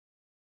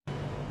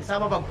Sa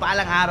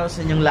mapagpalang araw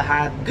sa inyong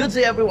lahat. Good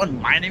day everyone,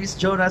 my name is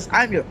Jonas.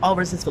 I'm your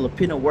overseas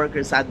Filipino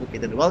workers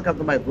advocate and welcome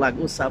to my vlog,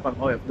 Usapang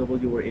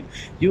OFW, wherein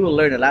you will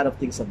learn a lot of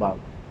things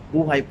about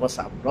buhay po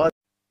sa abroad.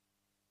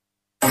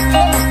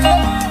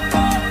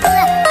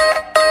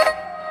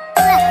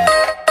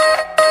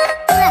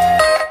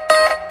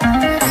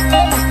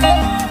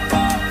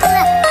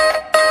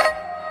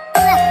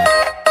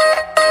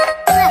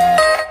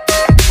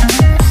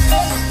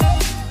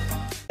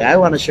 I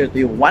want to share to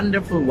you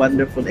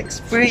wonderful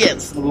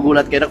experience.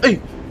 Magugulat kayo na,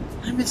 ay,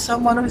 I met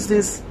someone. Who is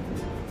this?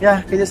 Yeah,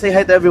 can you say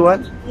hi to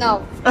everyone?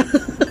 No.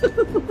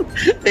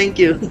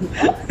 Thank you.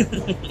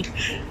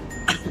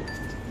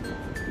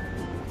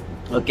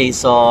 Okay,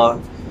 so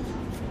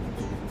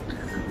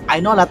I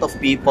know a lot of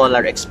people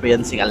are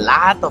experiencing a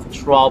lot of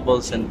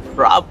troubles and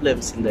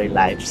problems in their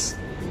lives.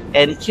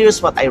 And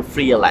here's what I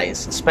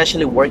realized,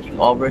 especially working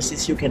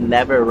overseas, you can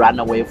never run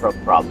away from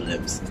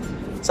problems.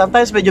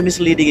 Sometimes medyo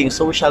misleading yung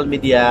social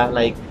media,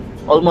 like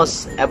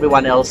almost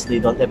everyone else,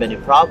 they don't have any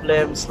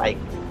problems, like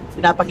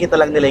pinapakita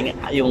lang nila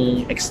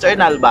yung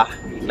external ba,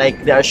 like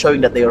they are showing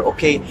that they are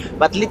okay,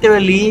 but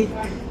literally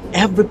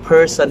every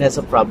person has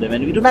a problem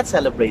and we do not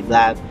celebrate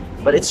that,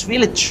 but it's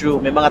really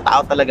true. May mga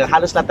tao talaga,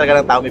 halos lahat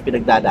talaga ng tao may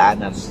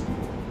pinagdadaanan.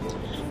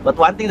 But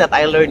one thing that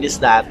I learned is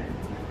that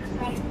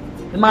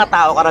may mga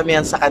tao,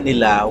 karamihan sa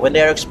kanila, when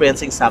they are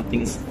experiencing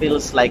something, it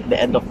feels like the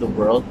end of the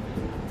world.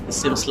 It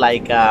seems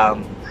like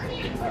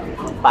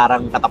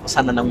parang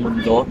katapusan na ng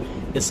mundo.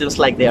 It seems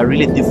like they are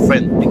really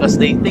different because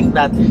they think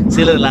that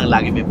sila na lang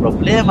lagi may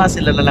problema,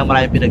 sila na lang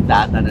maraming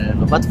pinagdaanan.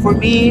 But for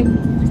me,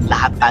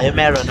 lahat tayo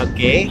meron,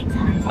 okay?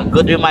 A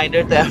good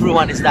reminder to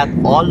everyone is that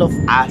all of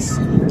us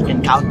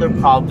encounter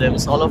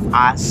problems, all of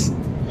us,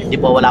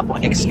 hindi po wala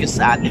pong excuse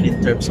sa atin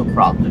in terms of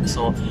problems.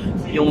 So,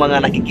 yung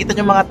mga nakikita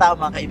nyo mga tao,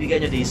 mga kaibigan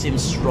nyo, they seem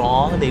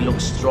strong, they look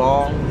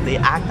strong, they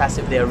act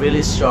as if they are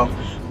really strong.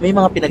 May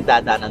mga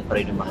pinagdadaanan pa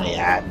rin yung mga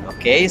yan,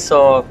 okay?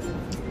 So,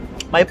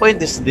 my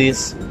point is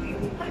this,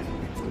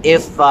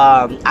 if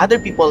other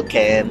people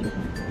can,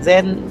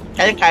 then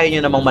kaya-kaya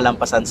nyo namang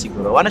malampasan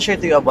siguro. I wanna share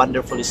to you a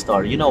wonderful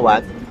story. You know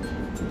what?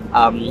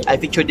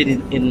 I featured it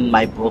in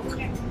my book.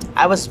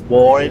 I was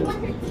born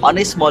on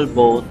a small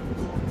boat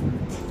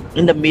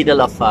in the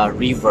middle of a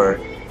river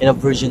in a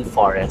virgin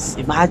forest.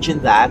 Imagine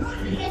that.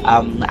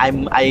 I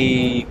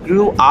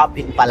grew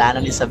up in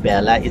Palanan,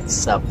 Isabela.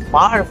 It's a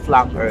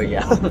far-flung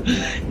area.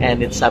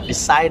 And it's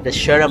beside the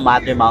Sierra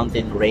Madre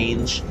mountain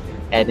range.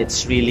 And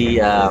it's really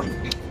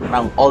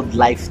parang old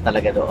life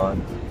talaga doon,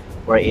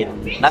 wherein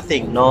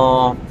nothing,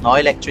 no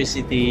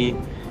electricity,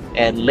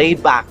 and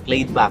laid back,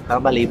 tama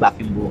ba, laid back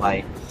yung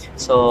buhay.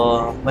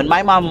 So when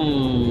my mom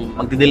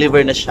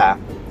magde-deliver na siya,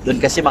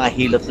 doon kasi mga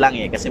hilot lang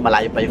kasi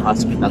malayo pa yung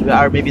hospital. We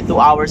are maybe 2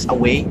 hours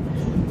away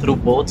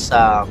through boat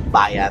sa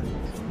bayan.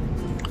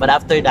 But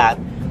after that,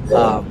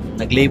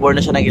 nag-labor na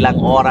siya ng ilang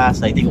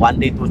oras, I think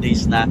 1 day, 2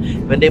 days na,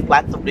 when they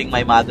plan to bring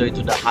my mother to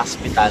the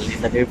hospital in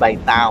the nearby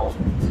town.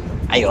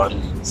 Ayon,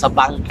 sa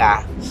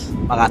bangka,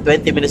 mga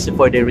 20 minutes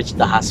before they reach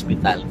the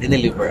hospital,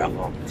 dineliver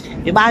ako.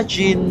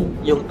 Imagine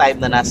yung time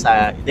na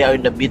they are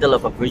in the middle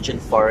of a virgin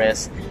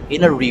forest,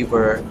 in a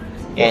river,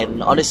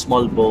 and on a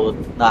small boat,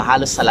 na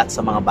halos salat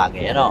sa mga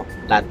bagay,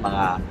 lahat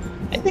mga,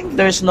 I think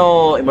there's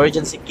no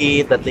emergency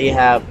kit that they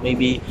have,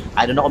 maybe,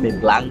 I don't know kung may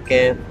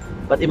blanket,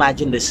 but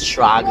imagine the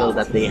struggle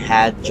that they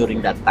had during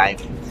that time.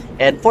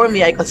 And for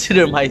me, I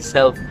consider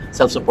myself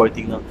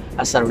self-supporting,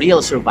 as a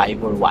real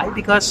survivor. Why?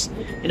 Because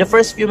in the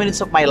first few minutes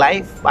of my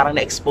life, parang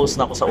na-expose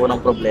na ako sa unang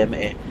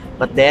problema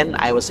But then,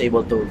 I was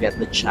able to get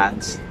the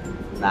chance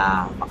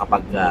na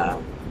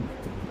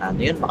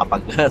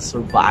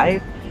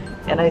makapag-survive.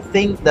 And I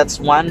think that's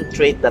one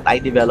trait that I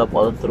develop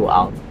all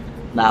throughout.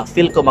 Na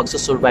feel ko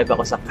magsusurvive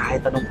ako sa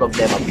kahit anong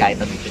problema at kahit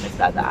anong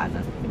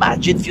pinagdadaanan.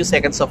 Imagine few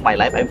seconds of my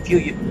life, I'm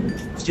few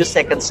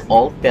seconds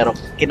old, pero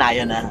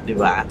kinaya na, di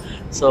ba?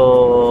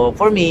 So,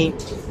 for me,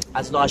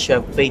 as long as you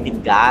have faith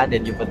in God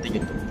and you continue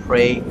to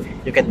pray,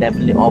 you can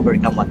definitely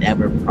overcome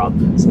whatever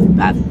problems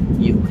that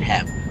you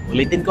have.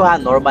 Ulitin ko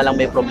normal lang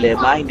may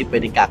problema, hindi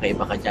pwedeng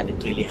kakaiba ka dyan,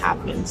 it really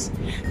happens.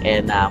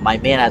 And my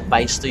main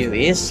advice to you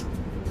is,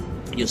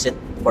 use it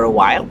for a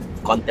while,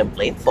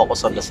 contemplate,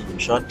 focus on the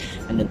solution,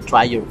 and then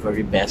try your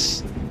very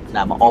best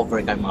na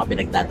ma-overcome mga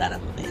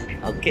pinagdadaanan mo na yan.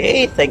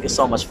 Okay, thank you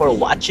so much for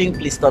watching.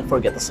 Please don't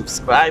forget to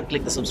subscribe.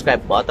 Click the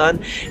subscribe button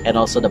and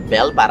also the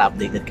bell para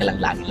updated ka lang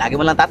lagi. Lagi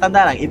mo lang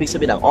tatandaan ang ibig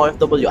sabihin ng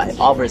OFW ay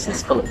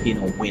Overseas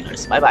Filipino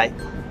Winners. Bye-bye!